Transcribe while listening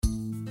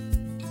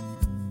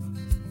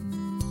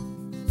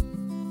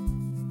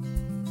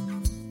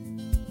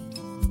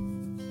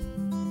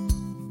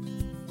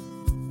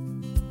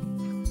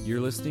You're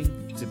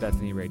listening to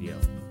Bethany Radio.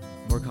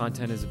 More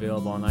content is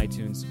available on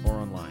iTunes or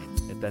online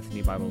at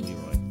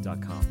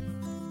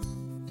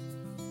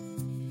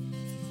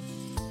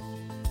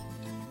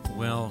BethanyBibleLeroy.com.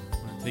 Well, I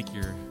want to take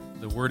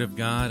the Word of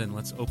God and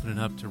let's open it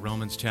up to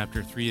Romans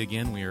chapter 3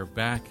 again. We are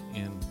back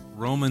in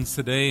Romans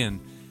today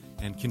and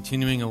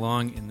continuing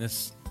along in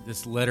this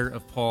letter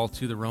of Paul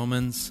to the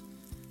Romans.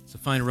 So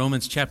find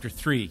Romans chapter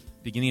 3,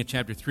 beginning of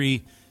chapter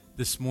 3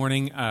 this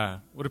morning.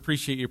 Would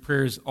appreciate your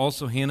prayers.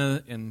 Also,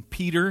 Hannah and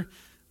Peter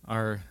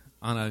are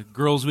on a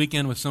girls'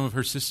 weekend with some of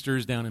her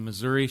sisters down in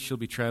Missouri. She'll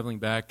be traveling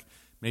back,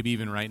 maybe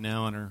even right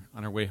now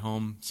on her way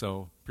home.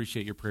 So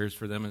appreciate your prayers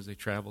for them as they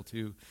travel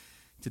to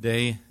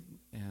today.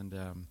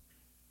 And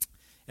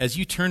as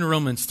you turn to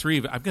Romans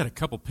 3, I've got a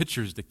couple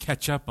pictures to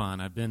catch up on.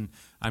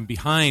 I'm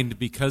behind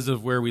because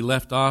of where we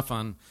left off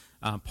on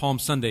Palm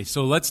Sunday.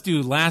 So let's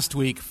do last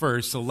week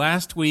first. So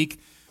last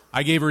week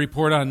I gave a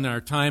report on our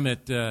time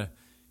at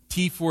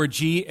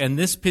T4G, and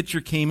this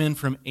picture came in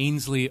from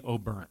Ainsley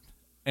O'Byrne.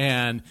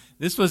 And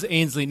this was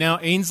Ainsley. Now,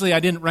 Ainsley,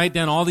 I didn't write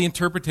down all the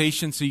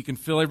interpretations so you can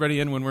fill everybody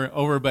in when we're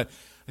over, but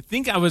I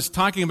think I was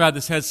talking about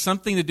this has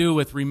something to do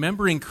with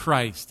remembering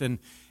Christ.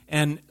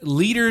 And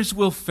leaders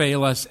will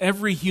fail us.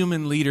 Every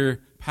human leader,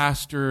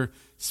 pastor,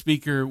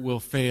 speaker will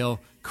fail.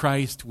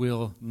 Christ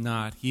will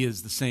not. He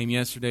is the same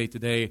yesterday,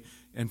 today,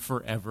 and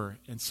forever.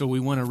 And so we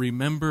want to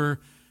remember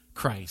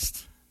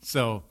Christ.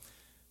 So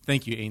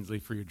thank you, Ainsley,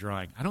 for your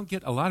drawing. I don't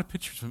get a lot of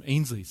pictures from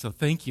Ainsley, so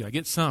thank you. I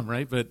get some,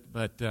 right?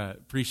 But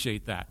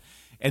appreciate that.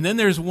 And then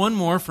there's one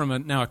more from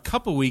a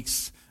couple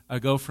weeks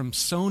ago from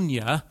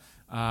Sonia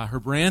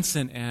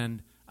Herbranson,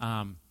 and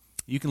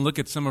you can look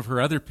at some of her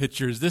other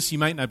pictures. This you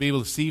might not be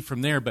able to see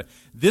from there, but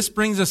this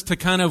brings us to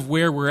kind of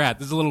where we're at.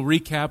 This is a little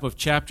recap of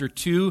chapter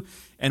 2,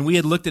 and we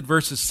had looked at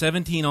verses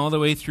 17 all the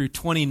way through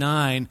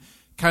 29,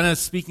 kind of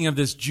speaking of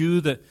this Jew,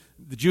 the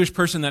Jewish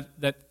person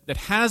that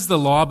has the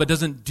law but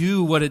doesn't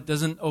do what it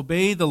doesn't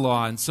obey the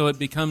law, and so it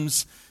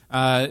becomes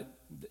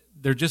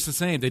they're just the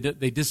same.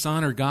 They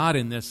dishonor God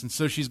in this, and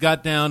so she's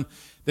got down.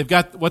 They've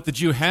got what the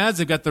Jew has.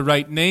 They've got the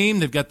right name.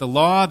 They've got the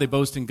law. They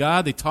boast in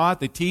God. They taught.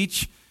 They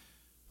teach.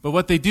 But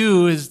what they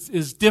do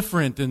is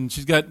different, and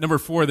she's got number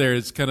 4 there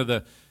is kind of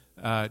the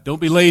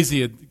don't be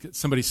lazy.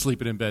 Somebody's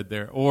sleeping in bed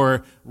there,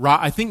 or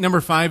I think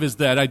number 5 is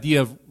that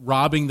idea of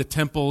robbing the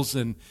temples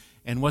and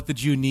what the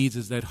Jew needs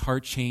is that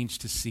heart change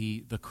to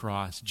see the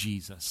cross,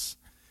 Jesus.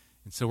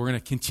 And so we're going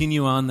to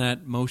continue on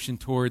that motion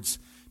towards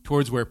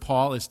where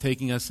Paul is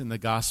taking us in the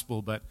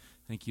gospel. But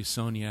thank you,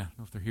 Sonia. I don't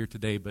know if they're here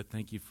today, but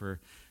thank you for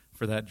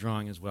that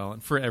drawing as well.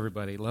 And for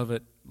everybody, love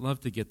it.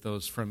 Love to get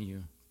those from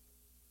you,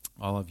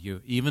 all of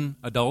you. Even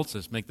adults,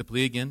 let's make the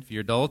plea again. If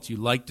you're adults, you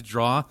like to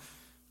draw,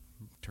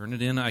 turn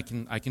it in. I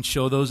can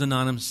show those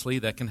anonymously.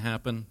 That can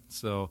happen.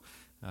 So,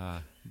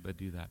 but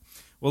do that.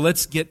 Well,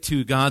 let's get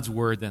to God's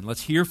Word then.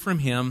 Let's hear from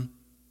Him.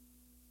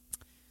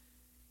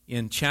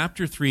 In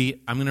chapter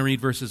 3, I'm going to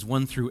read verses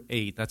 1 through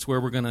 8. That's where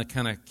we're going to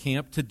kind of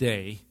camp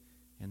today,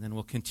 and then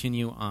we'll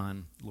continue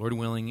on, Lord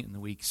willing, in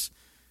the weeks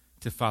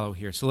to follow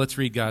here. So let's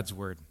read God's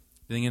Word.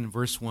 Beginning in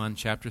verse 1,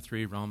 chapter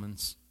 3,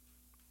 Romans.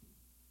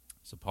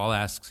 So Paul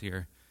asks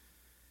here,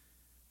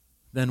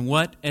 "Then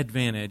what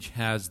advantage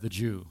has the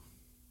Jew?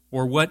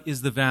 Or what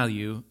is the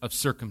value of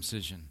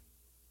circumcision?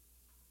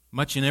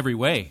 Much in every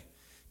way.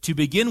 To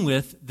begin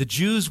with, the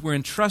Jews were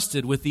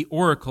entrusted with the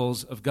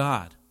oracles of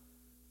God.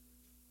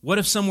 What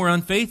if some were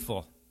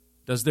unfaithful?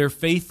 Does their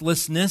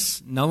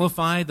faithlessness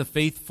nullify the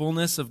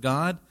faithfulness of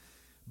God?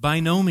 By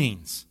no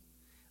means.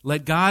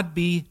 Let God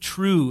be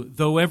true,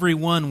 though every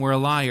one were a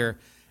liar,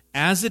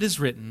 as it is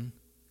written,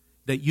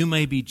 that you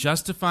may be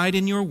justified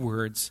in your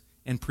words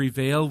and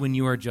prevail when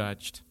you are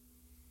judged.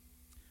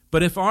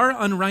 But if our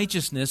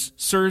unrighteousness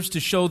serves to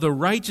show the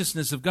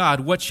righteousness of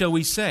God, what shall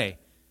we say?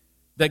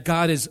 That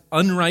God is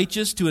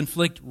unrighteous to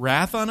inflict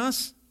wrath on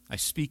us? I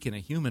speak in a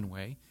human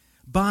way.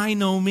 By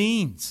no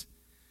means.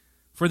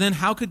 For then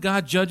how could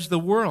God judge the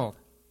world?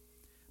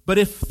 But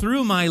if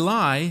through my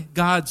lie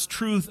God's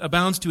truth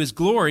abounds to His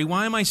glory,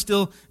 why am I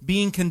still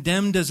being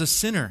condemned as a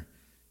sinner?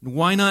 And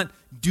why not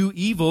do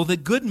evil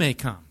that good may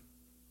come?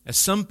 As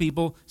some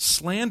people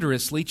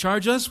slanderously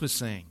charge us with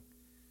saying,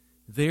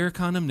 their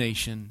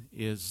condemnation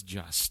is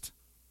just."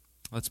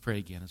 Let's pray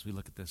again as we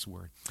look at this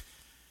word.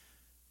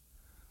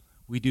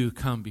 We do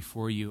come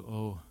before you,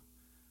 O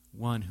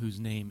one whose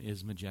name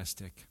is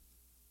majestic.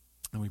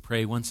 And we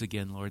pray once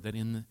again, Lord, that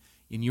in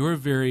your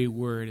very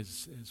word,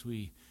 as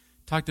we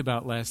talked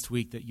about last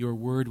week, that your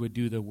word would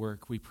do the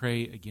work. We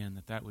pray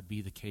again that would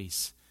be the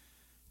case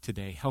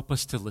today. Help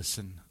us to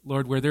listen.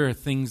 Lord, where there are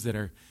things that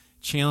are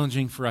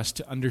challenging for us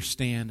to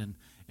understand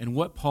and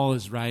what Paul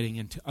is writing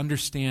and to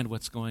understand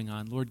what's going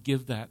on, Lord,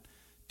 give that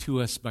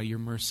to us by your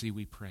mercy,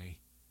 we pray.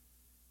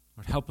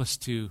 Lord, help us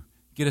to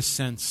get a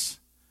sense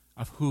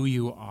of who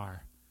you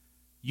are,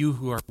 you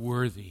who are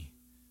worthy,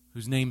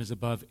 whose name is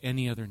above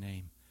any other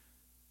name,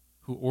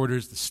 who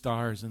orders the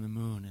stars and the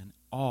moon and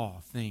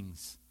all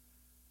things.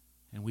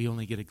 And we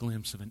only get a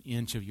glimpse of an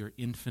inch of your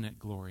infinite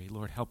glory.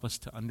 Lord, help us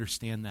to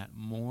understand that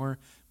more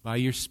by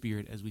your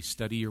Spirit as we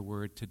study your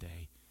word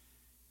today.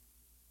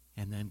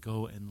 and then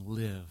go and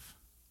live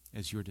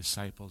as your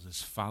disciples,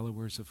 as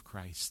followers of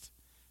Christ.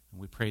 And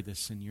we pray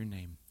this in your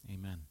name.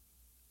 Amen.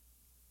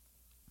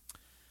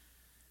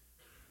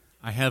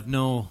 I have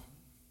no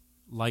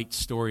light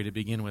story to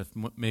begin with,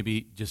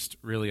 maybe just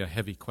really a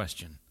heavy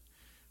question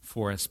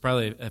for us.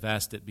 Probably I've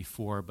asked it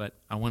before, but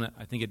I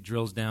think it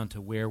drills down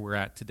to where we're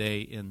at today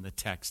in the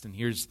text. And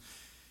here's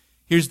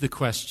the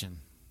question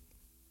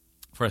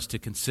for us to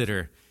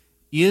consider.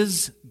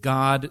 Is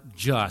God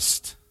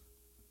just?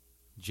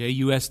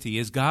 J-U-S-T.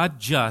 Is God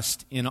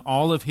just in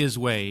all of his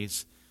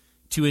ways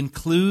to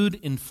include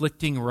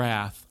inflicting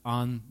wrath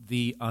on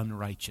the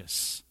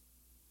unrighteous?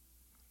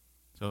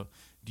 So,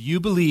 do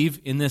you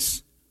believe in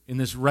this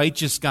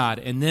righteous God,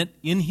 and that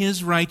in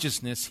his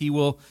righteousness he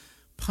will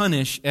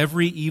punish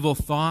every evil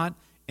thought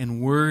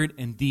and word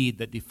and deed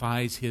that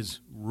defies his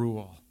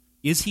rule?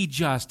 Is he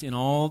just in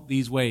all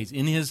these ways,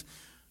 in his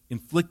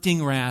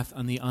inflicting wrath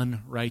on the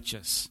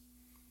unrighteous?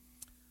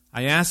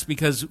 I ask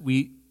because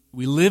we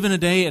live in a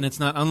day, and it's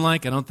not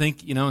unlike, I don't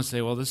think, and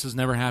say, well, this has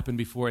never happened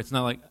before. It's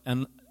not like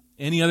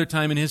any other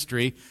time in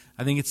history.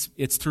 I think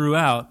it's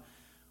throughout,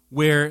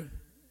 where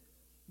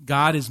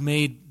God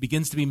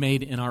begins to be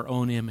made in our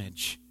own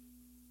image.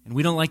 And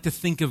we don't like to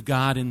think of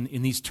God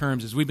in these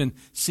terms, as we've been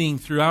seeing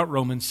throughout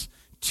Romans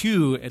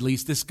 2, at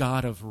least, this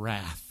God of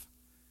wrath.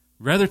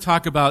 We'd rather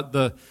talk about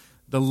the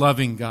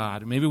loving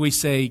God. Maybe we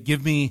say,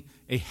 give me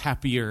a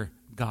happier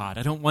God.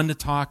 I don't want to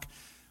talk,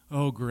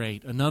 oh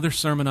great, another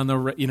sermon on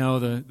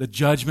the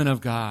judgment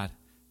of God.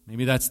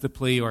 Maybe that's the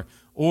plea.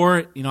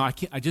 Or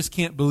I just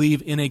can't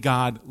believe in a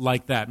God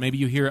like that. Maybe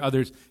you hear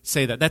others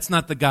say that. That's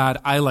not the God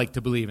I like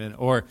to believe in.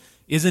 Or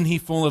isn't he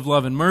full of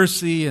love and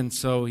mercy, and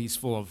so he's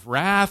full of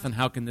wrath, and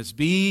how can this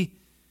be?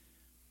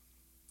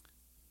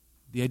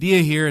 The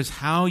idea here is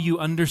how you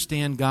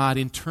understand God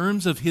in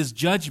terms of his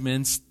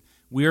judgments.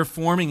 We are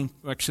forming,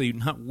 actually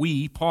not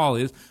we, Paul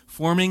is,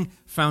 forming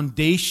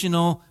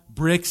foundational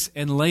bricks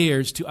and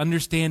layers to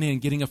understanding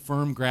and getting a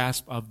firm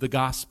grasp of the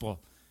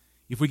gospel.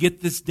 If we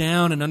get this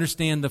down and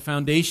understand the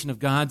foundation of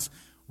God's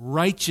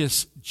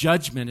righteous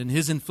judgment and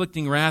his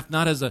inflicting wrath,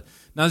 not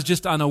as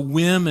just on a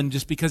whim and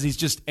just because he's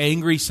just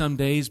angry some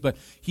days, but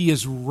he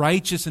is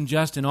righteous and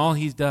just in all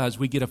he does,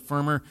 we get a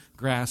firmer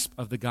grasp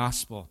of the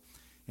gospel.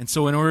 And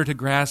so in order to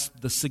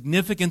grasp the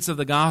significance of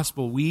the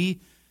gospel,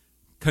 we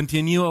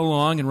continue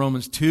along in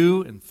Romans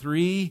 2 and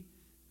 3,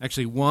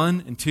 actually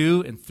 1 and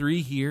 2 and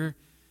 3 here,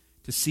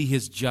 to see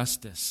his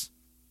justice,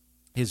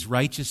 his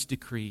righteous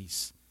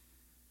decrees,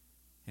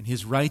 and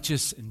his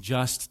righteous and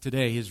just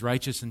today, his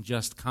righteous and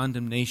just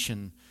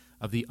condemnation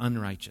of the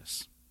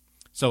unrighteous.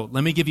 So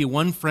let me give you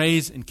one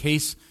phrase in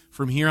case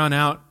from here on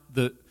out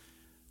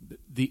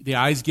the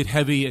eyes get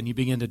heavy and you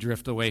begin to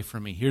drift away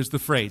from me. Here's the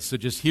phrase. So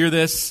just hear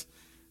this.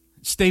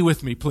 Stay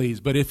with me, please.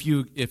 But if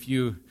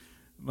you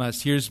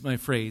must, here's my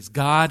phrase.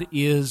 God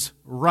is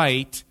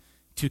right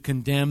to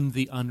condemn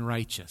the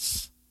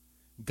unrighteous.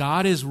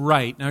 God is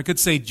right. Now I could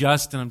say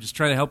just, and I'm just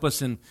trying to help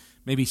us in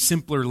maybe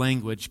simpler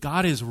language.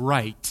 God is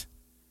right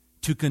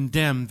to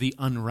condemn the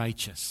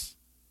unrighteous.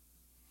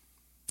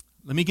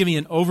 Let me give you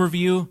an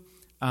overview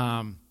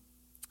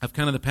of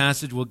kind of the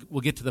passage.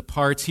 We'll get to the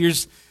parts.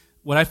 Here's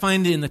what I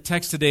find in the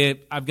text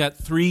today. I've got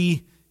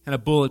 3 kind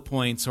of bullet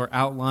points or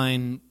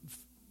outline.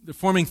 They're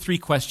forming 3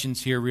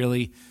 questions here,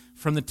 really,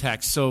 from the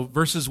text. So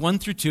verses 1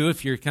 through 2,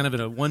 if you're kind of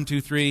in a 1,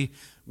 2, 3,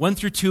 1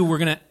 through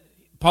 2,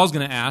 Paul's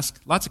going to ask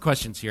lots of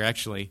questions here,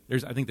 actually.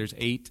 I think there's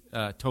 8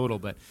 total,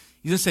 but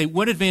he's going to say,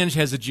 what advantage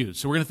has a Jew?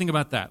 So we're going to think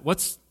about that.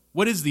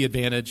 What is the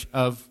advantage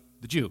of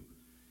the Jew?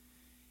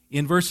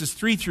 In verses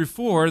 3 through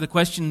 4, the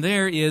question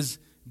there is,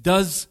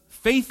 does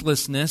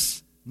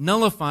faithlessness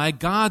nullify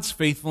God's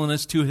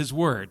faithfulness to his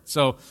word?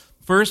 So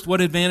first,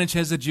 what advantage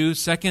has a Jew?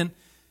 Second,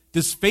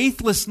 does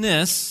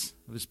faithlessness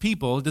of his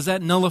people, does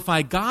that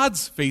nullify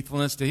God's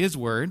faithfulness to his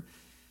word?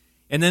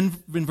 And then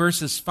in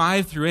verses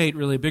 5 through 8,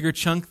 really a bigger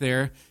chunk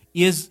there,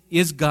 is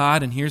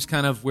God, and here's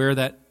kind of where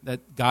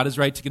that God is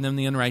right to condemn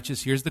the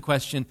unrighteous. Here's the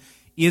question,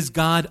 is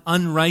God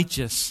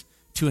unrighteous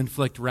to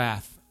inflict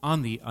wrath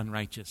on the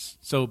unrighteous?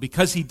 So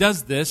because he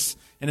does this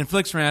and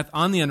inflicts wrath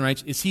on the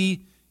unrighteous,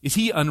 is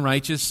he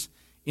unrighteous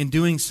in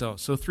doing so?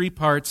 So 3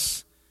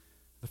 parts.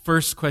 The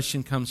first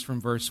question comes from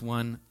verse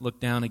 1. Look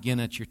down again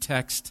at your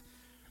text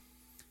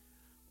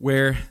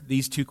where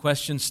these 2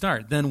 questions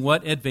start. Then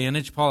what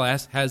advantage, Paul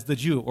asks, has the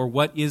Jew? Or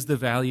what is the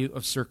value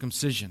of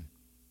circumcision?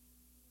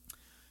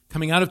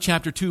 Coming out of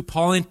chapter 2,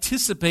 Paul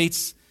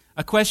anticipates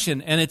a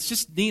question, and it's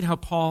just neat how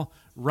Paul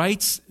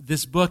writes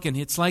this book, and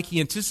it's like he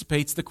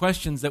anticipates the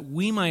questions that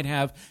we might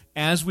have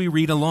as we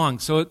read along.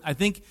 So I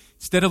think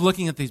instead of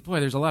looking at these,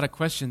 there's a lot of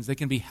questions that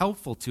can be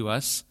helpful to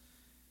us.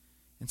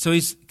 And so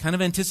he kind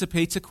of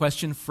anticipates a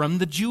question from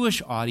the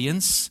Jewish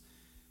audience.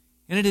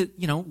 And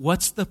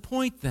what's the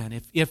point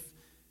then? If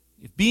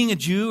being a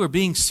Jew or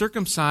being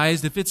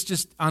circumcised, if it's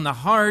just on the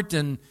heart,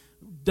 and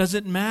does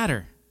it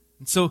matter?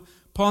 And so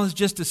Paul has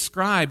just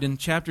described in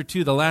chapter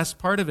 2, the last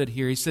part of it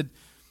here, he said,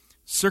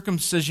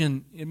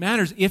 circumcision, it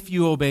matters if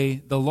you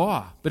obey the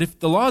law. But if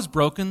the law is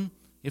broken,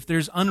 If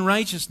there's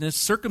unrighteousness,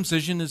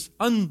 circumcision is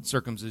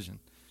uncircumcision.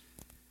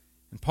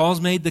 And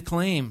Paul's made the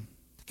claim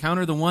to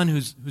counter the one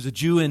who's a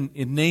Jew in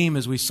name,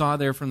 as we saw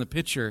there from the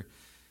picture,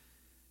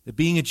 that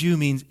being a Jew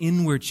means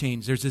inward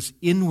change. There's this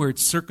inward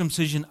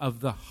circumcision of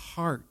the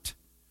heart.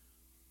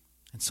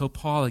 And so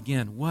Paul,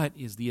 again, what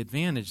is the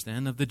advantage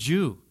then of the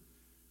Jew?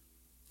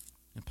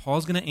 And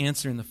Paul's going to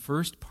answer in the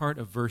first part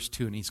of verse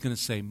 2, and he's going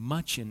to say,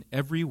 much in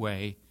every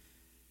way,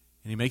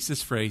 and he makes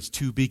this phrase,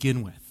 to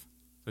begin with.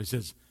 So he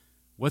says,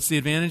 what's the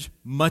advantage?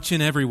 Much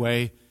in every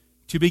way,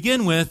 to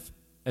begin with,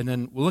 and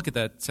then we'll look at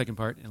that second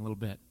part in a little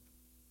bit.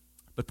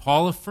 But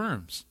Paul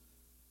affirms.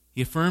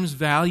 He affirms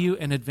value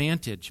and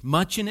advantage,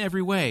 much in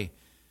every way.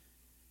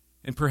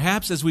 And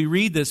perhaps as we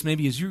read this,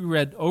 maybe as you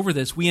read over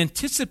this, we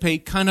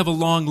anticipate kind of a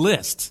long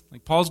list.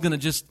 Like Paul's going to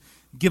just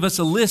give us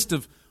a list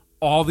of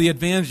all the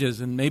advantages,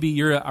 and maybe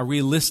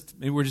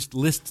maybe we're just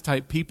list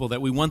type people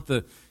that we want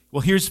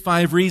well, here's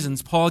 5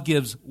 reasons. Paul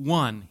gives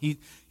 1. He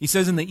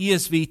says in the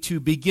ESV, to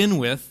begin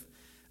with,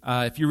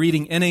 if you're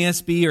reading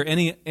NASB or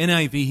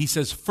NIV, he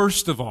says,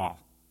 first of all.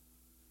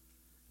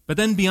 But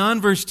then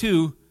beyond verse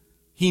 2,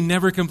 he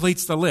never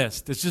completes the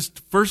list. It's just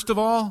first of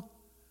all,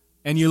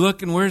 and you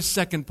look, and where's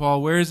second,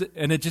 Paul? Where is it?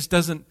 And it just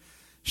doesn't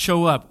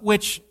show up.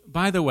 Which,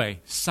 by the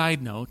way,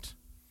 side note,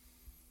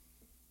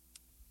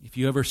 if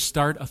you ever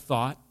start a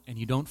thought and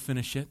you don't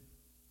finish it,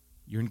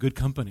 you're in good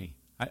company.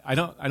 I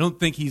don't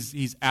think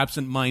he's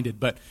absent-minded,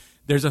 but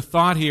there's a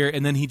thought here,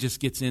 and then he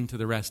just gets into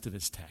the rest of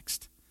his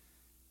text.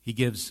 He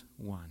gives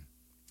 1.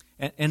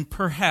 And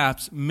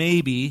perhaps,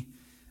 maybe,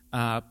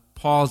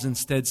 Paul's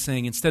instead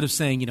of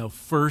saying,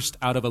 first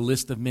out of a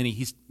list of many,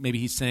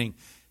 he's saying,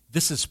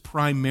 this is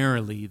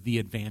primarily the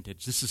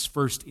advantage. This is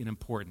first in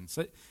importance.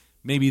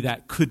 Maybe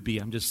that could be.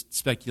 I'm just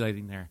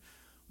speculating there.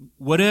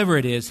 Whatever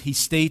it is, he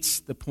states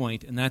the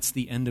point, and that's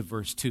the end of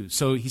verse 2.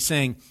 So he's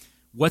saying,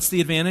 what's the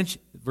advantage?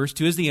 Verse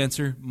 2 is the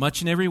answer.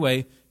 Much in every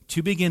way.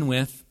 To begin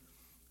with,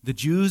 the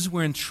Jews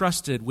were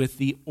entrusted with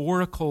the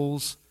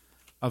oracles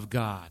of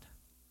God.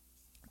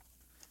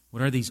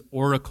 What are these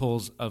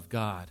oracles of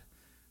God?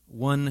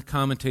 One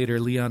commentator,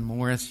 Leon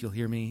Morris, you'll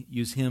hear me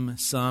use him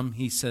some.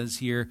 He says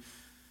here,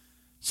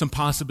 some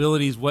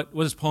possibilities. What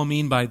does Paul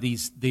mean by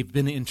these? They've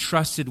been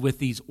entrusted with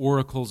these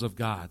oracles of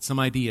God. Some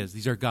ideas.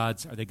 Are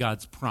they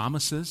God's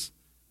promises?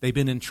 They've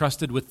been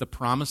entrusted with the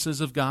promises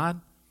of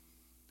God.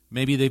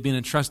 Maybe they've been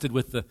entrusted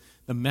with the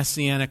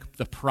messianic,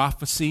 the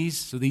prophecies,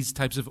 so these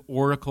types of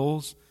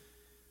oracles.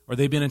 Or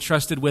they've been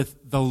entrusted with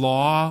the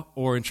law,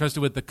 or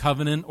entrusted with the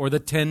covenant, or the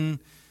Ten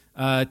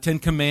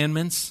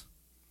Commandments.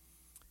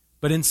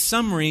 But in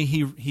summary,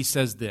 he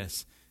says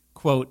this,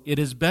 quote, "It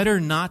is better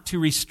not to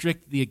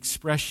restrict the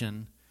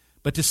expression,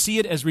 but to see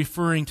it as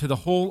referring to the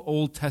whole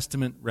Old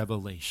Testament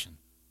revelation."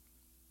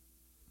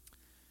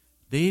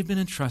 They've been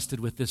entrusted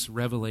with this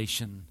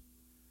revelation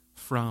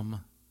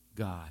from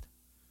God.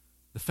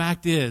 The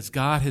fact is,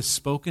 God has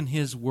spoken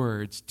His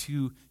words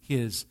to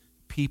His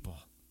people.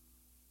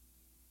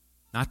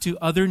 Not to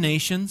other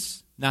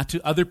nations, not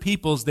to other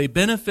peoples. They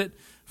benefit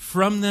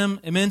from them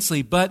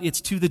immensely, but it's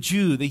to the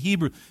Jew, the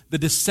Hebrew, the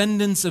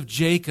descendants of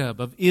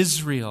Jacob, of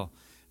Israel.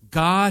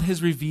 God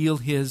has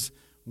revealed His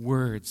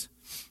words.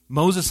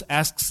 Moses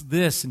asks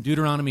this in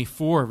Deuteronomy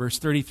 4, verse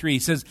 33. He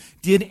says,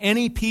 "Did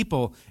any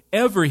people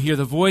ever hear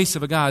the voice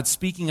of a God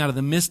speaking out of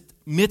the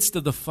midst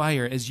of the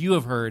fire, as you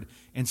have heard,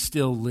 and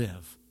still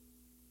live?"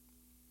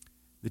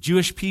 The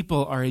Jewish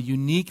people are a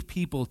unique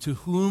people to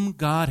whom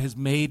God has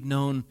made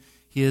known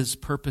His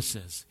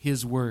purposes,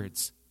 His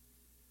words.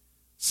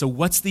 So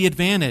what's the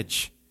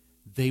advantage?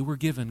 They were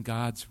given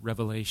God's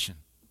revelation.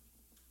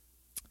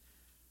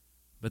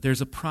 But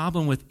there's a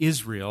problem with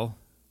Israel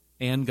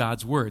and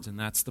God's words, and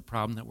that's the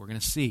problem that we're going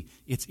to see.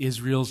 It's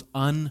Israel's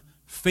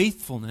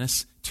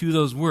unfaithfulness to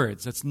those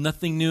words. That's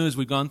nothing new as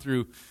we've gone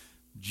through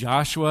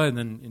Joshua and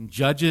then in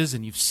Judges,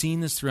 and you've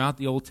seen this throughout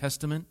the Old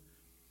Testament.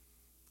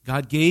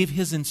 God gave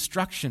His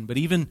instruction, but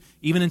even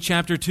in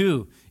chapter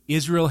 2,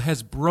 Israel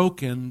has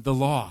broken the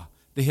law.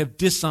 They have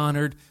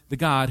dishonored the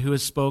God who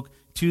has spoke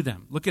to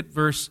them. Look at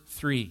verse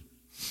 3.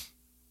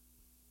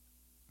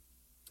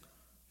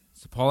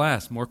 So Paul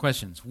asks more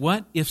questions.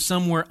 What if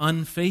some were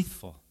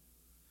unfaithful?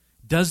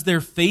 Does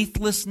their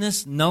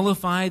faithlessness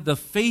nullify the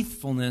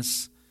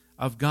faithfulness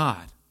of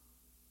God?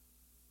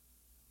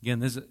 Again,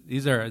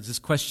 these are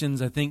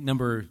questions, I think,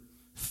 number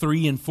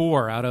 3 and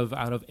 4 out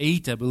of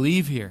 8, I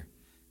believe, here.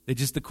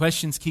 The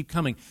questions keep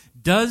coming.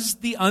 Does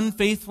the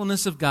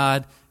unfaithfulness of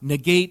God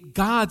negate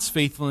God's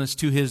faithfulness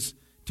to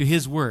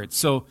His word?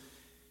 So,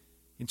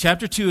 in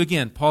chapter 2,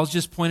 again, Paul's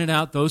just pointed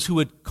out those who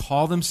would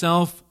call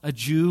themselves a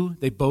Jew,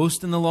 they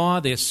boast in the law,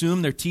 they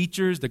assume they're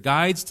teachers, they're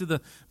guides to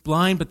the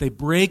blind, but they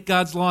break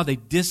God's law, they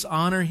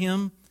dishonor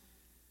Him.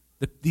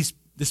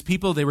 This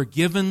people, they were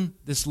given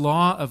this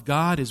law of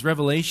God, His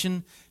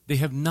revelation, they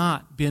have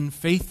not been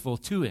faithful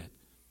to it.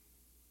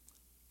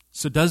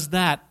 So does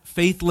that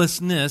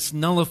faithlessness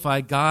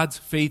nullify God's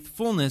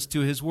faithfulness to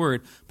His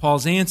word?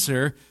 Paul's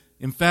answer,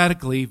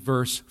 emphatically,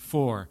 verse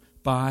 4,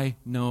 by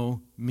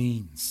no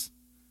means.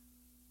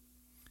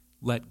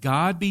 Let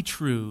God be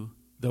true,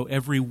 though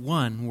every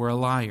one were a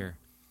liar.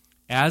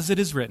 As it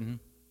is written,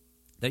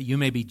 that you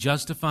may be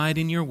justified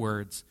in your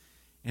words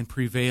and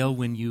prevail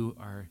when you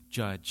are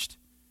judged.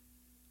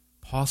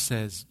 Paul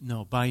says,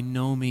 no, by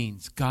no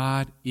means.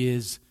 God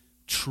is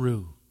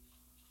true.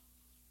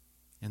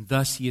 And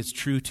thus he is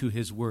true to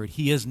his word.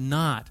 He is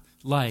not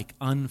like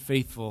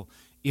unfaithful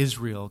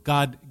Israel.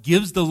 God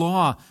gives the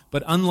law,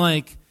 but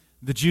unlike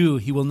the Jew,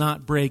 he will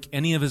not break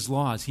any of his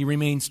laws. He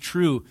remains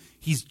true.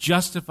 He's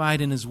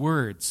justified in his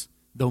words,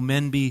 though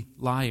men be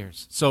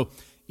liars. So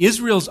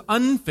Israel's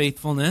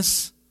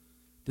unfaithfulness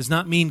does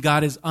not mean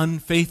God is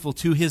unfaithful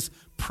to his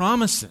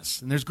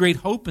promises. And there's great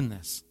hope in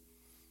this.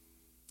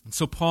 And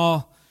so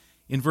Paul,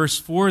 in verse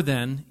 4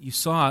 then, you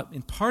saw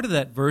in part of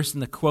that verse in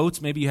the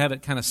quotes, maybe you have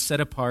it kind of set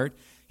apart,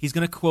 he's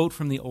going to quote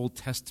from the Old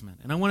Testament.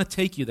 And I want to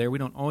take you there. We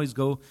don't always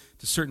go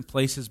to certain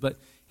places, but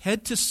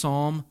head to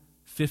Psalm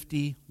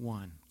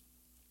 51.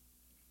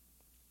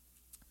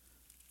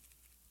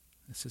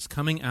 This is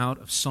coming out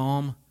of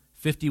Psalm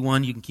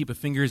 51. You can keep a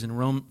finger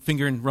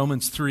in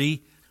Romans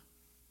 3.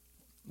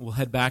 We'll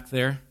head back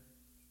there.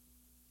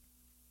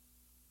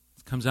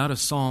 It comes out of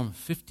Psalm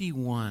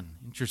 51.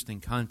 Interesting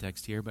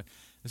context here, but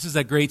this is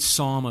that great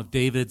psalm of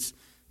David's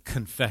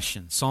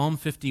confession. Psalm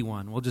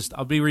 51.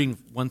 I'll be reading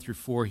 1 through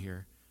 4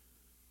 here.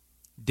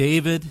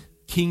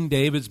 King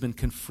David's been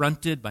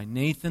confronted by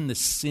Nathan, the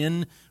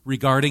sin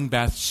regarding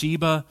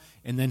Bathsheba,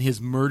 and then his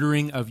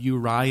murdering of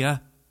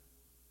Uriah.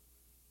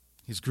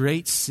 His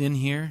great sin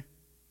here.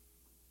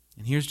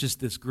 And here's just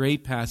this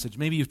great passage.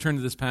 Maybe you've turned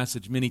to this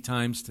passage many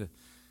times to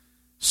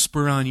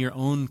spur on your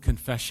own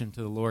confession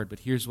to the Lord, but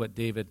here's what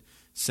David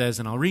says,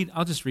 and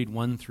I'll just read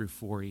 1 through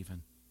 4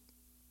 even.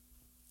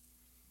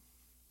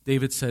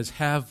 David says,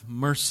 "Have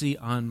mercy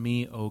on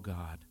me, O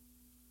God,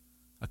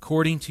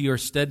 according to your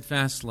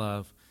steadfast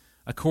love,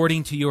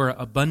 according to your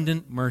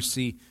abundant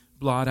mercy,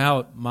 blot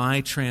out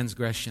my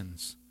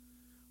transgressions.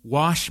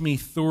 Wash me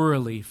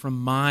thoroughly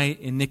from my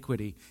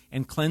iniquity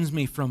and cleanse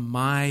me from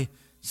my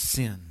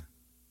sin."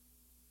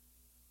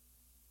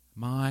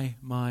 My.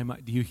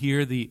 Do you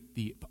hear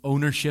the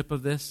ownership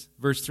of this?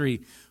 Verse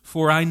 3,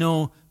 "For I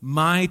know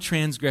my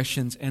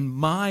transgressions and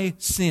my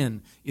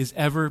sin is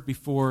ever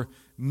before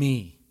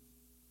me."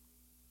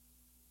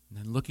 And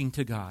then looking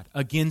to God,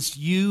 "Against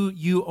you,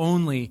 you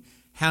only,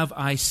 have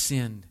I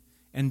sinned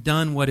and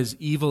done what is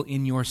evil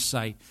in your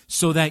sight,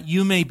 so that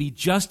you may be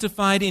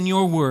justified in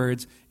your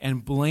words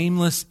and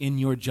blameless in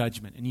your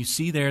judgment." And you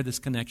see there this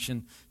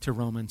connection to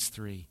Romans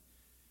 3.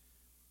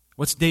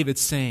 What's David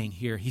saying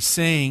here? He's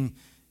saying,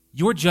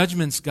 your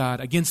judgments,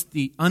 God, against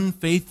the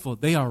unfaithful,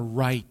 they are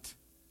right.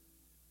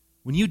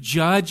 When you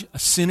judge a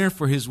sinner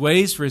for his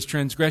ways, for his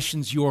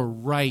transgressions, you're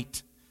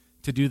right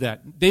to do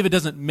that. David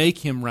doesn't make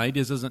him right,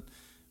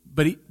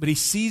 but he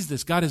sees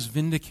this. God is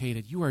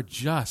vindicated. You are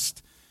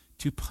just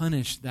to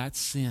punish that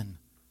sin,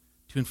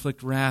 to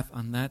inflict wrath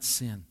on that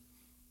sin.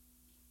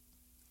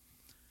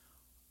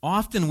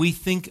 Often we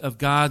think of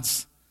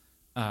God's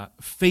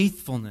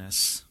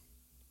faithfulness.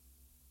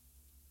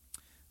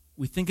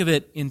 We think of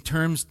it in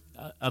terms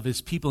of his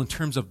people, in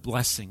terms of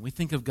blessing. We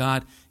think of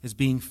God as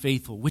being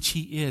faithful, which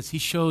he is. He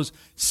shows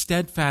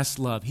steadfast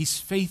love. He's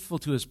faithful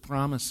to his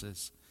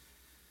promises.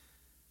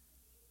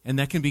 And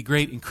that can be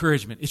great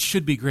encouragement. It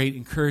should be great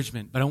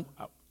encouragement. But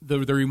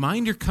the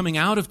reminder coming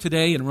out of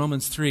today in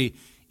Romans 3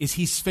 is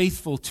he's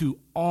faithful to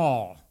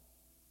all,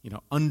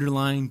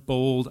 underline,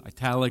 bold,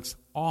 italics,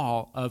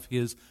 all of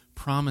his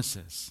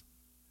promises.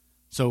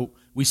 So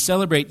we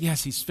celebrate,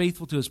 yes, he's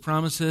faithful to his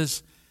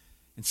promises.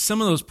 And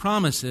some of those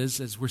promises,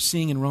 as we're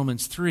seeing in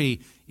Romans 3,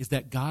 is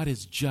that God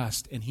is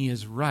just and he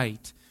is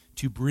right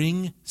to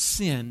bring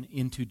sin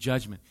into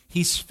judgment.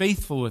 He's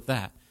faithful with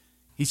that.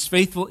 He's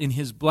faithful in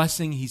his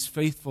blessing. He's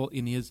faithful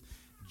in his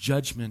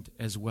judgment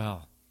as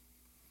well.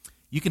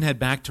 You can head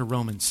back to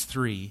Romans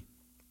 3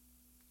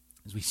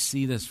 as we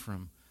see this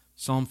from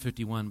Psalm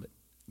 51, but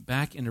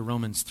back into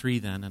Romans 3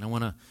 then, and I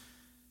want to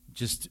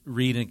just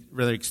read a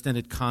rather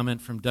extended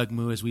comment from Doug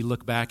Moo as we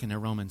look back into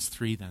Romans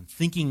 3 then.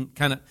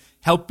 Kind of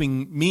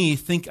helping me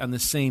think on the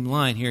same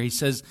line here. He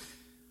says,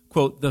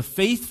 quote, "The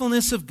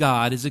faithfulness of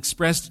God is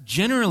expressed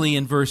generally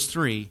in verse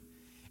 3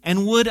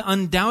 and would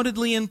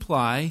undoubtedly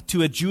imply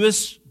to a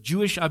Jewish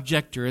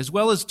objector as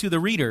well as to the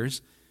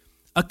readers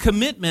a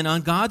commitment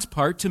on God's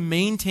part to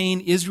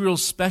maintain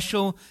Israel's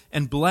special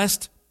and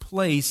blessed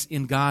place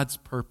in God's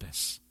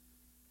purpose."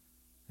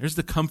 There's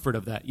the comfort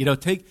of that.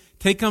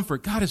 Take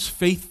comfort. God is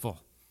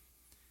faithful.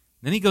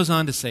 Then he goes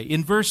on to say,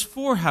 in verse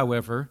 4,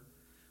 however,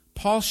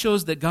 Paul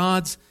shows that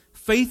God's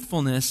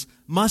faithfulness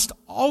must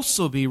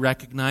also be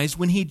recognized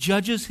when he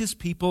judges his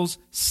people's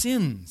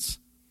sins.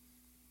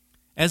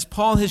 As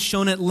Paul has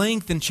shown at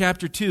length in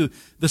chapter 2,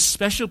 the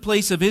special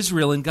place of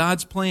Israel in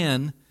God's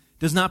plan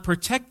does not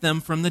protect them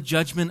from the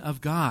judgment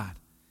of God.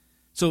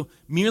 So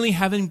merely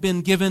having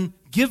been given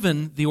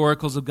the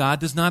oracles of God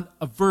does not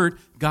avert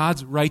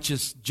God's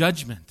righteous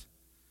judgment.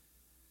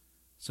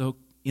 So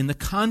in the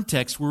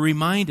context, we're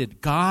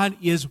reminded God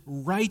is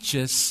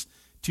righteous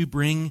to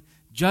bring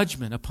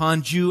judgment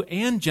upon Jew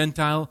and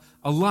Gentile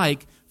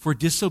alike for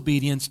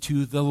disobedience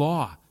to the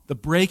law the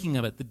breaking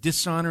of it, the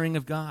dishonoring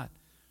of God.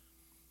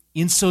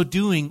 In so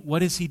doing,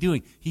 what is he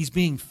doing? He's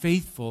being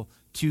faithful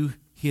to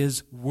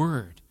his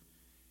word.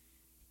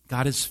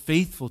 God is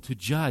faithful to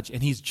judge,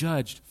 and he's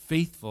judged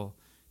faithful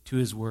to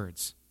his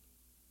words.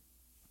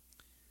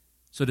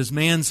 So does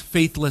man's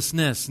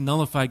faithlessness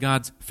nullify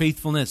God's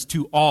faithfulness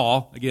to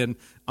all? Again,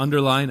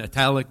 underline,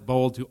 italic,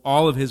 bold, to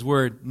all of his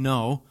word?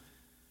 No.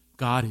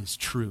 God is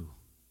true.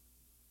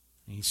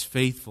 And he's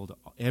faithful to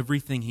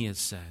everything he has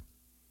said.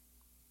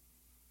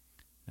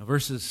 Now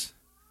verses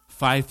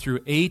 5 through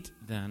 8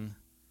 then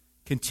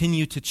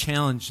continue to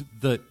challenge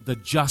the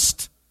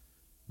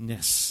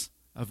justness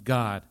of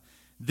God.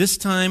 This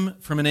time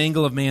from an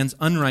angle of man's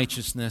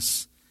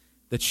unrighteousness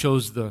that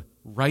shows the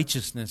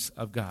righteousness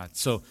of God.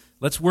 So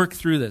let's work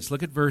through this.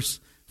 Look at verse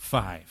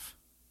 5.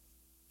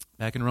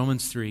 Back in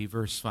Romans 3,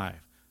 verse 5.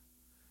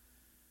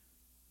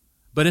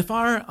 But if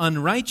our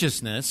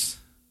unrighteousness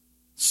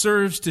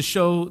serves to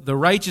show the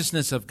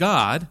righteousness of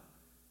God,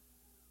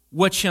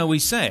 what shall we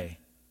say?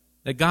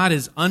 That God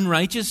is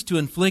unrighteous to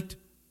inflict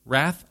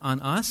wrath on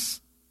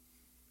us?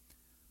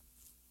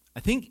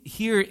 I think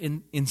here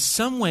in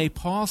some way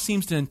Paul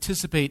seems to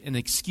anticipate an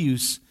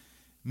excuse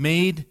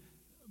made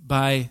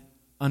by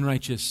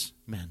unrighteous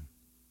men.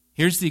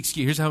 Here's the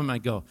excuse. Here's how it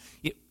might go.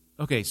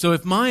 So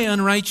if my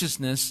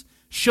unrighteousness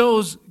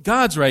shows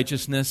God's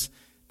righteousness,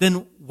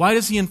 then why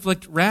does he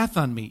inflict wrath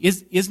on me?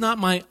 Is not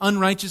my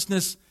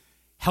unrighteousness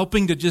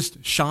helping to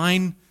just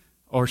shine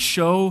or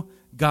show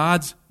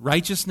God's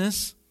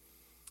righteousness?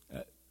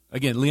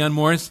 Again, Leon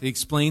Morris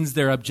explains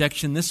their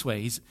objection this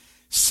way.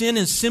 Sin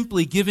is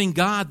simply giving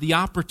God the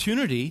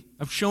opportunity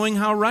of showing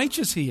how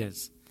righteous he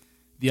is,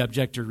 the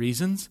objector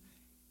reasons,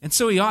 and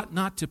so he ought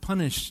not to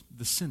punish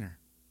the sinner.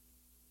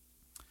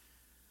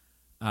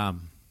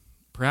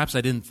 Perhaps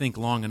I didn't think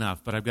long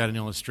enough, but I've got an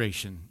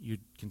illustration. You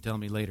can tell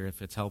me later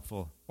if it's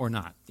helpful or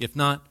not. If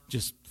not,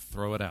 just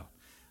throw it out.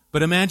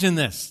 But imagine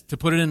this, to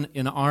put it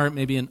in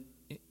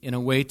a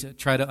way to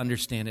try to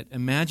understand it.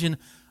 Imagine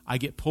I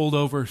get pulled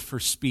over for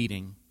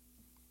speeding,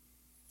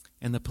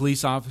 and the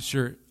police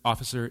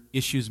officer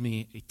issues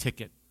me a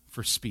ticket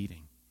for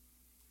speeding.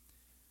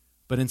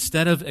 But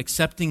instead of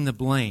accepting the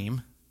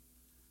blame,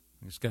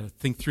 I just got to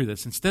think through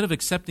this. Instead of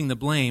accepting the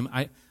blame,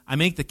 I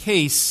make the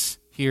case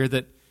here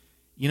that,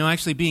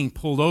 actually being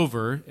pulled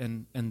over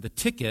and the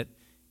ticket,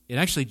 it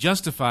actually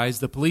justifies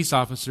the police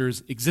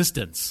officer's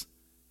existence.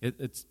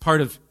 It's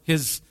part of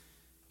his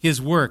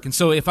work. And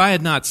so if I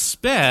had not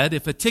sped,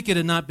 if a ticket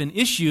had not been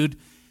issued,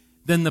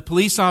 then the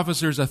police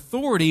officer's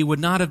authority would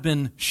not have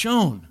been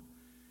shown.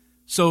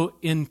 So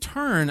in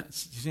turn, you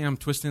see I'm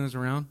twisting this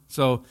around?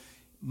 So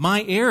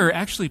my error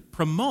actually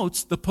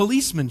promotes the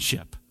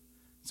policemanship.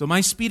 So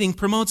my speeding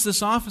promotes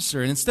this officer.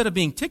 And instead of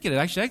being ticketed,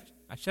 I should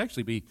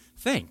actually be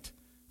thanked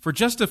for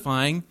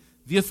justifying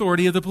the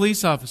authority of the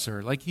police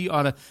officer. Like he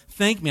ought to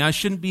thank me. I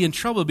shouldn't be in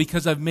trouble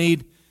because I've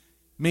made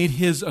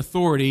his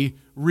authority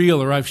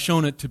real, or I've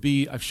shown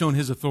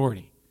his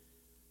authority.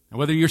 Now,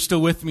 whether you're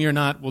still with me or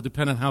not will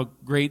depend on how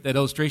great that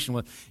illustration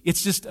was.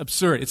 It's just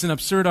absurd. It's an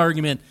absurd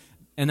argument.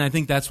 And I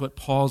think that's what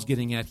Paul's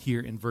getting at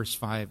here in verse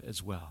 5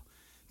 as well.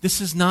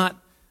 This is not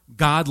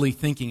godly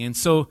thinking. And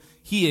so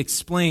he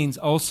explains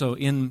also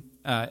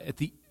at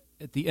the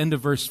end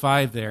of verse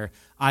 5 there,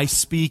 I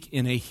speak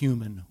in a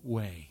human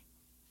way.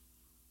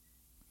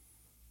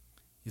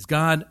 Is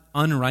God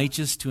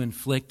unrighteous to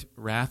inflict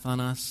wrath on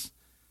us?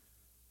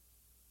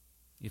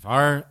 If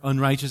our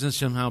unrighteousness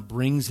somehow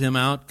brings him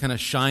out, kind of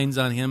shines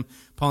on him,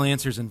 Paul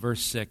answers in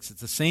verse 6.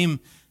 It's the same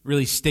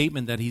really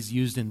statement that he's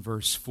used in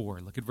verse 4.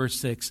 Look at verse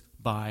 6.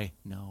 By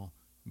no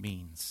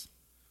means.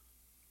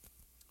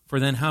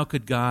 For then how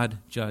could God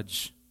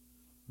judge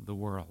the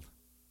world?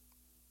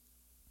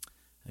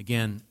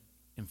 Again,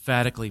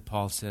 emphatically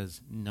Paul says,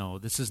 no,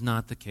 this is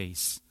not the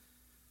case.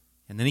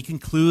 And then he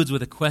concludes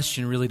with a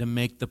question really to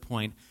make the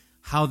point.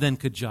 How then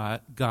could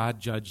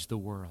God judge the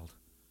world?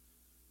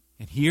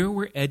 And here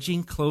we're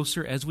edging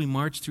closer as we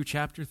march through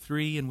chapter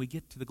 3 and we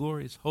get to the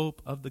glorious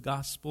hope of the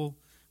gospel.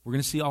 We're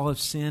going to see all have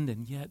sinned,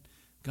 and yet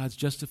God's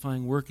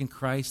justifying work in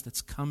Christ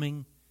that's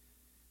coming.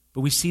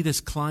 But we see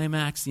this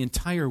climax. The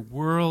entire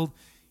world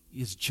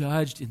is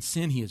judged in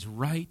sin. He is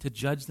right to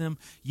judge them.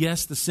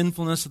 Yes, the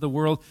sinfulness of the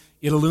world,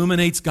 it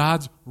illuminates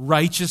God's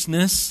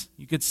righteousness,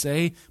 you could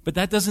say, but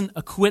that doesn't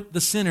acquit the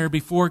sinner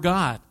before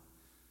God.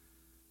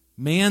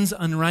 Man's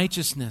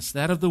unrighteousness,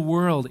 that of the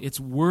world, it's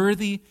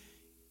worthy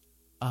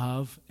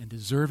of and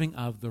deserving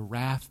of the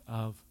wrath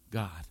of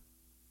God.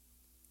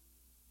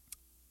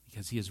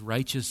 Because he is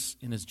righteous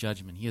in his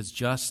judgment. He is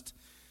just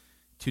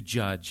to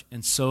judge.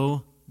 And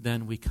so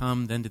then we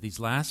come then to these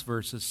last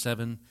verses,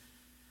 7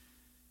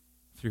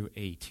 through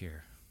 8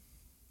 here.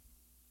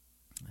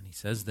 And he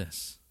says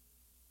this,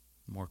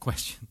 more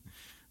question.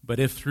 But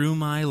if through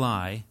my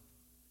lie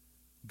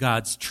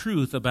God's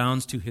truth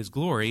abounds to his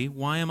glory,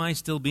 why am I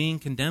still being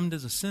condemned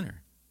as a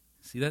sinner?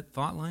 See that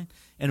thought line?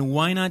 And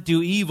why not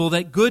do evil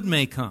that good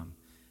may come?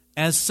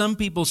 As some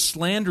people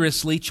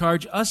slanderously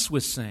charge us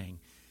with saying,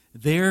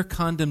 their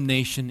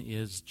condemnation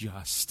is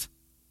just.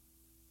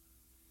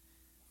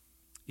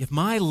 if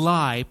my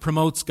lie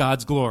promotes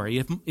God's glory,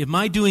 if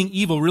my doing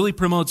evil really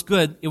promotes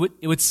good,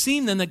 it would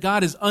seem then that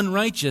God is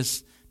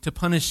unrighteous to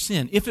punish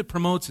sin, if it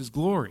promotes his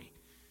glory.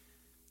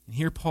 And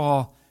here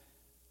Paul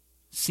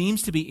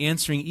seems to be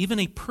answering even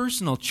a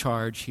personal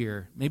charge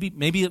here.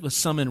 Maybe it was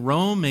some in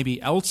Rome,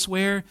 maybe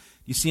elsewhere.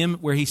 You see him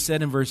where he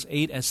said in verse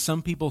 8, as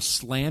some people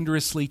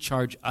slanderously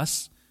charge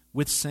us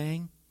with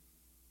saying.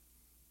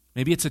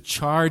 Maybe it's a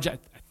charge, I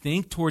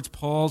think, towards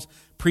Paul's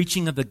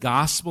preaching of the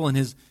gospel and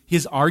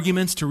his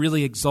arguments to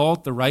really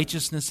exalt the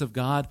righteousness of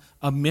God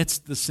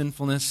amidst the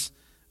sinfulness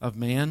of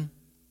man.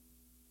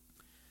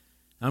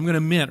 I'm going to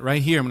admit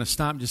right here, I'm going to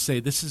stop and just say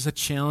this is a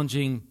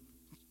challenging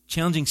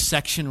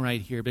section right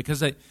here,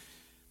 because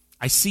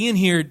I see in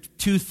here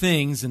two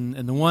things, and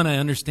the one I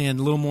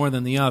understand a little more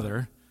than the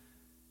other.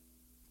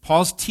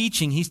 Paul's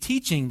teaching, he's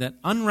teaching that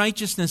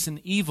unrighteousness and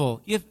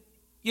evil,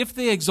 if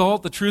they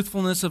exalt the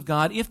truthfulness of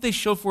God, if they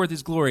show forth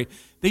his glory,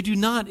 they do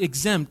not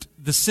exempt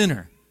the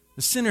sinner.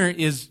 The sinner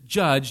is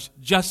judged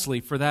justly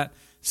for that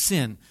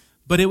sin.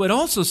 But it would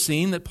also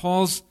seem that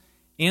Paul's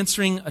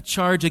answering a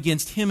charge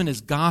against him and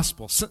his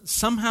gospel.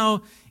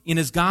 Somehow in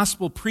his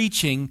gospel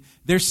preaching,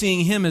 they're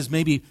seeing him as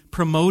maybe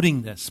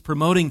promoting this,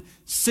 promoting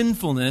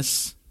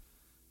sinfulness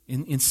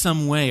in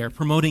some way, or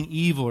promoting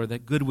evil, or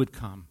that good would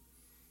come.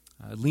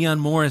 Leon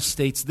Morris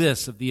states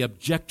this of the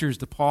objectors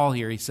to Paul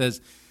here. He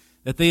says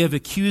that they have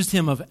accused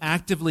him of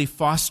actively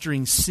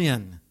fostering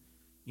sin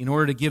in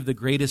order to give the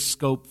greatest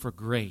scope for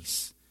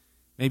grace.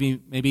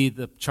 Maybe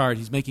the charge,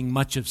 he's making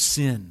much of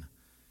sin.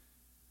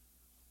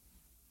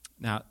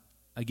 Now,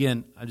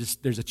 again,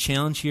 there's a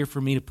challenge here for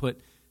me to put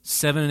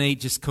 7 and 8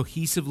 just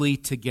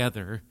cohesively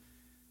together.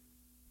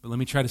 But let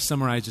me try to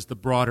summarize just the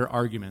broader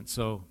argument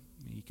so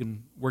you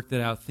can work that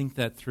out, think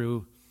that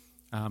through.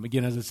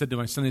 Again, as I said to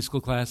my Sunday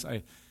school class,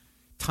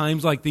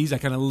 times like these, I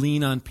kind of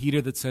lean on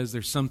Peter that says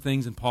there's some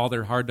things in Paul that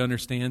are hard to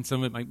understand.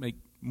 Some of it might make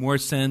more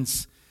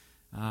sense.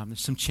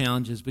 There's some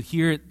challenges. But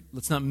here,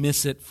 let's not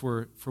miss it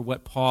for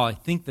what Paul, I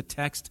think the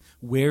text,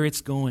 where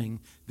it's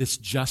going, this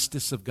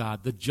justice of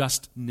God, the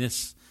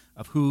justness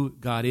of who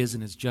God is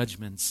in his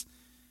judgments,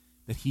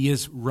 that he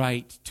is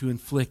right to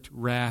inflict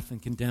wrath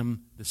and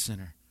condemn the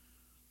sinner.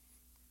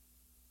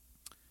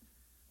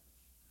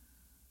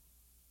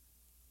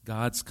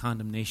 God's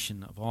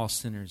condemnation of all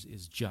sinners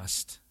is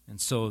just. And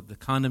so the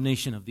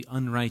condemnation of the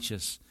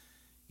unrighteous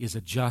is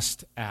a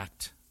just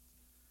act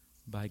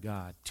by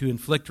God. To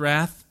inflict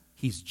wrath,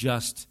 he's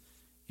just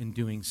in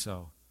doing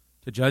so.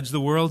 To judge the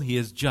world, he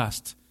is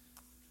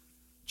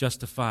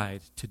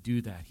justified to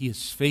do that. He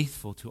is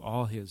faithful to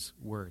all his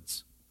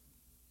words.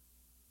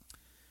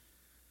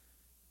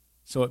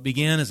 So it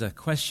began as a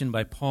question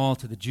by Paul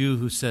to the Jew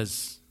who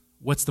says,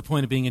 what's the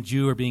point of being a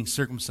Jew or being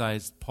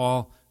circumcised?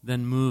 Paul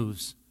then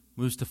moves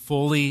to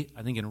fully,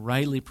 I think, and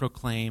rightly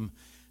proclaim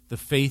the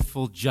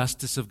faithful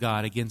justice of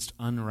God against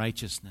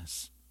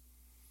unrighteousness.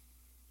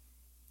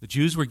 The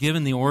Jews were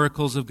given the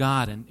oracles of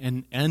God,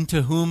 and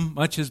to whom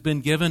much has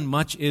been given,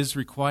 much is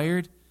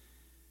required.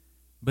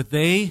 But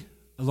they,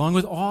 along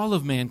with all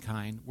of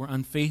mankind, were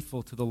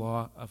unfaithful to the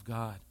law of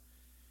God.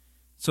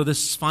 So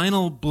this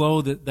final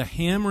blow, the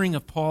hammering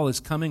of Paul is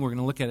coming. We're going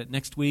to look at it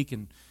next week,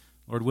 and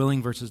Lord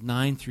willing, verses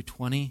 9 through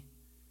 20.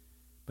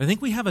 But I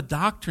think we have a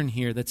doctrine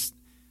here that's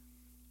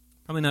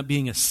probably not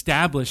being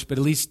established, but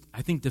at least,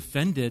 I think,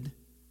 defended,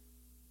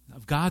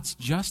 of God's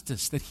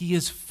justice, that he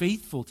is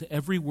faithful to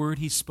every word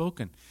he's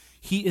spoken.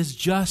 He is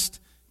just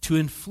to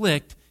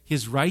inflict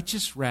his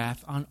righteous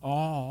wrath on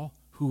all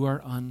who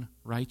are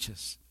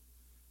unrighteous.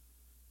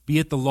 Be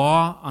it the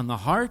law on the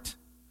heart,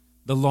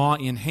 the law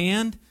in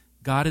hand,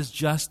 God is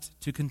just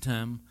to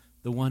condemn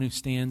the one who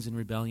stands in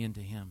rebellion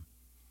to him.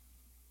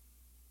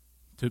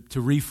 To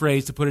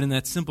rephrase, to put it in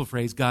that simple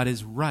phrase, God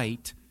is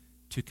right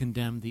to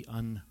condemn the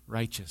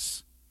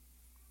unrighteous.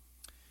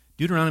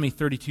 Deuteronomy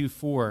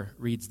 32:4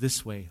 reads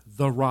this way,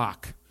 the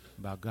rock,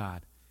 about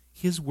God.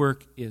 His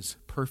work is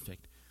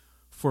perfect,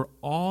 for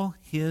all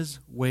his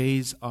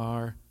ways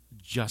are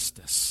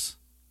justice.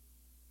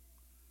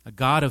 A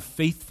God of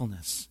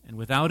faithfulness and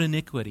without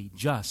iniquity,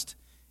 just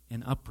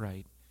and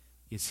upright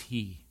is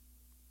he.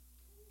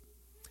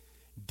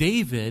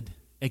 David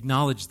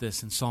acknowledged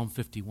this in Psalm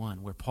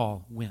 51, where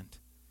Paul went.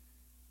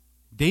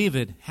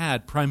 David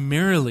had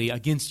primarily,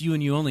 against you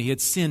and you only, he had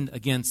sinned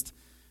against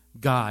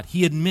God.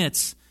 He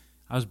admits,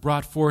 I was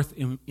brought forth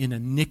in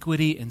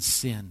iniquity and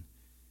sin.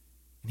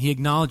 And he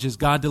acknowledges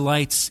God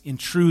delights in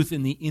truth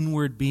in the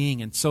inward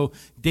being. And so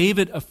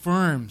David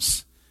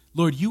affirms,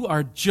 Lord, you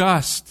are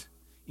just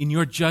in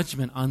your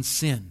judgment on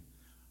sin.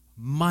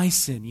 My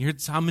sin. You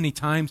heard how many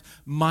times?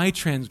 My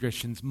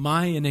transgressions,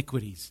 my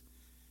iniquities.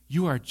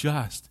 You are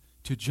just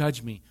to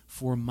judge me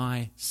for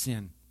my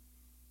sin.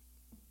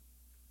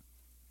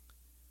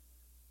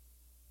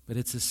 But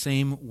it's the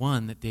same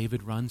one that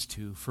David runs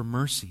to for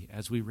mercy,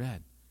 as we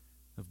read.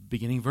 The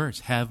beginning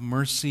verse, have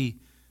mercy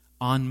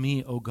on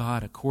me, O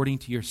God, according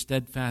to your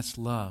steadfast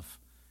love.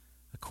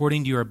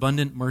 According to your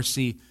abundant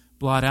mercy,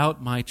 blot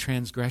out my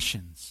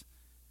transgressions.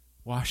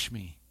 Wash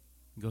me,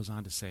 he goes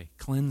on to say,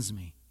 cleanse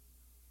me.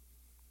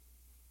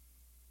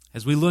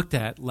 As we looked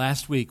at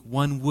last week,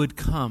 one would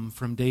come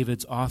from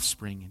David's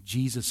offspring,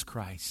 Jesus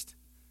Christ.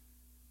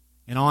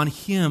 And on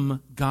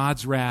him,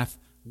 God's wrath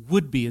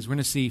would be, as we're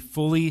going to see,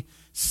 fully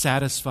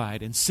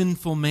satisfied. And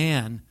sinful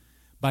man,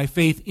 by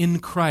faith in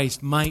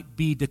Christ, might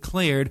be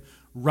declared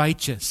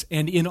righteous.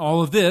 And in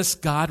all of this,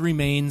 God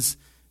remains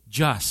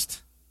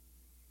just.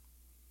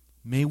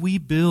 May we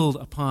build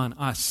upon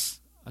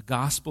us a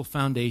gospel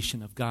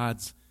foundation of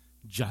God's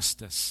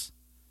justice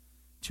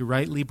to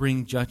rightly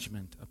bring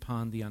judgment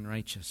upon the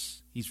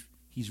unrighteous.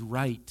 He's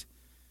right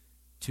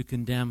to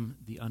condemn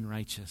the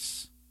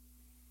unrighteous.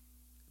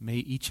 May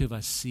each of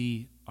us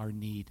see our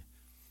need.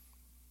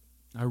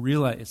 I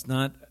realize it's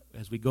not,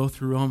 as we go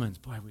through Romans,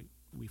 boy,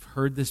 we've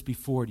heard this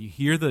before. Do you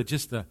hear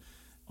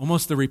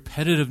almost the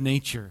repetitive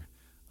nature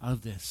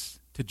of this?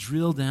 To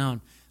drill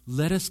down,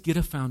 let us get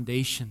a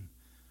foundation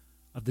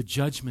of the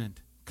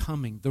judgment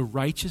coming, the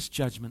righteous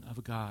judgment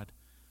of God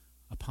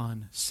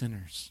upon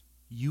sinners.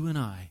 You and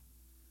I,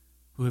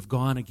 who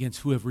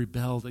have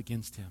rebelled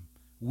against him.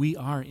 We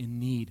are in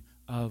need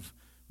of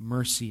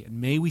mercy. And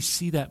may we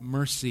see that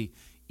mercy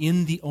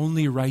in the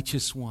only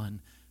righteous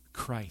one,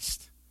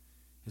 Christ,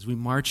 as we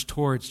march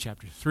towards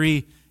chapter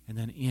 3 and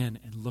then in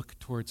and look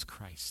towards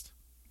Christ.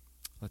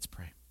 Let's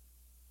pray.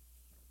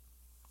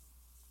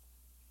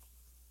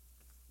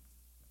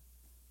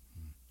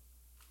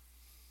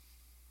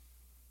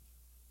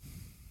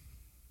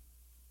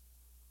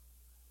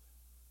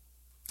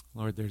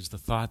 Lord, there's the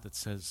thought that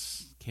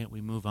says, can't we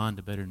move on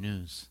to better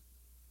news?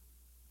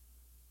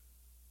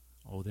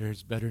 Oh,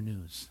 there's better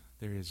news.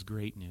 There is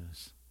great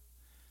news.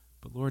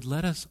 But Lord,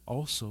 let us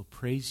also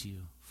praise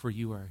you, for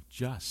you are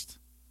just.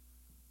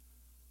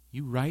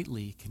 You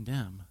rightly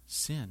condemn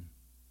sin.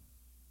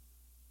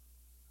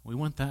 We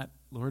want that,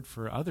 Lord,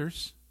 for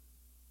others.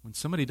 When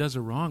somebody does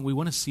a wrong, we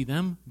want to see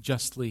them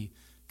justly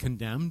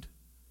condemned,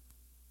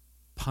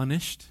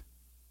 punished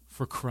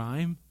for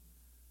crime.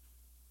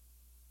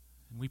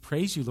 And we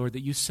praise you, Lord,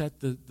 that you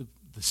set the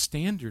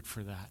standard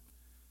for that.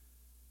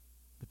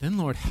 But then,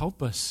 Lord,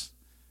 help us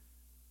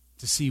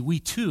to see we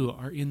too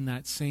are in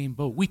that same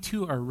boat. We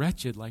too are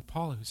wretched, like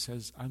Paul, who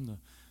says, I'm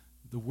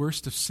the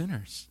worst of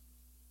sinners.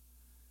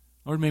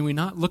 Lord, may we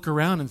not look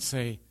around and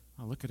say,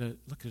 oh, look at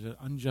an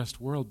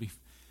unjust world,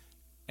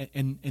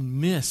 and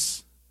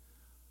miss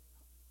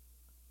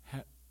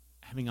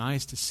having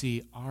eyes to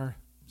see our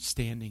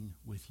standing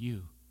with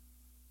you.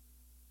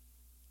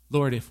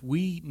 Lord, if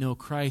we know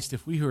Christ,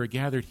 if we who are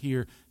gathered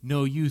here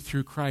know you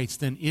through Christ,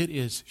 then it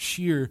is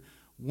sheer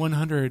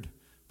 100%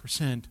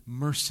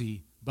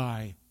 mercy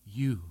by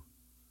you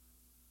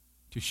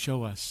to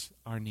show us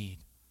our need.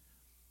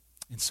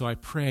 And so I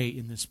pray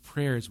in this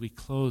prayer as we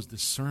close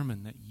this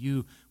sermon that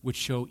you would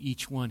show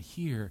each one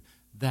here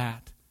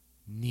that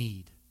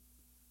need.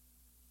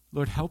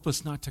 Lord, help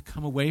us not to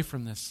come away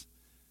from this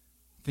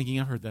thinking,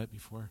 I've heard that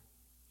before.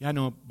 Yeah, I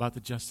know about the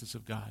justice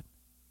of God,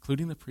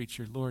 including the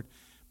preacher. Lord,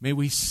 may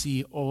we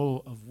see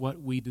all of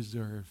what we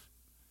deserve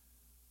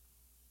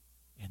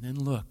and then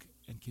look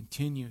and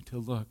continue to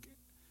look,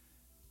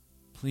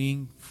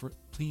 pleading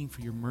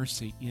for your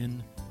mercy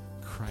in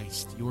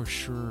Christ, your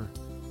sure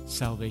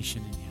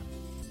salvation in him.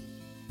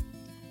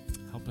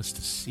 Help us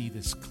to see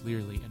this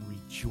clearly and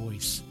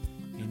rejoice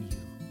in you.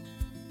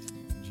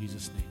 In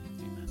Jesus' name,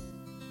 amen.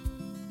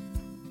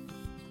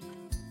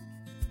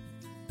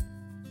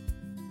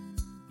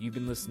 You've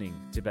been listening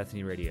to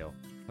Bethany Radio,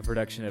 a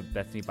production of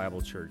Bethany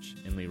Bible Church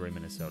in Leroy,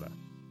 Minnesota.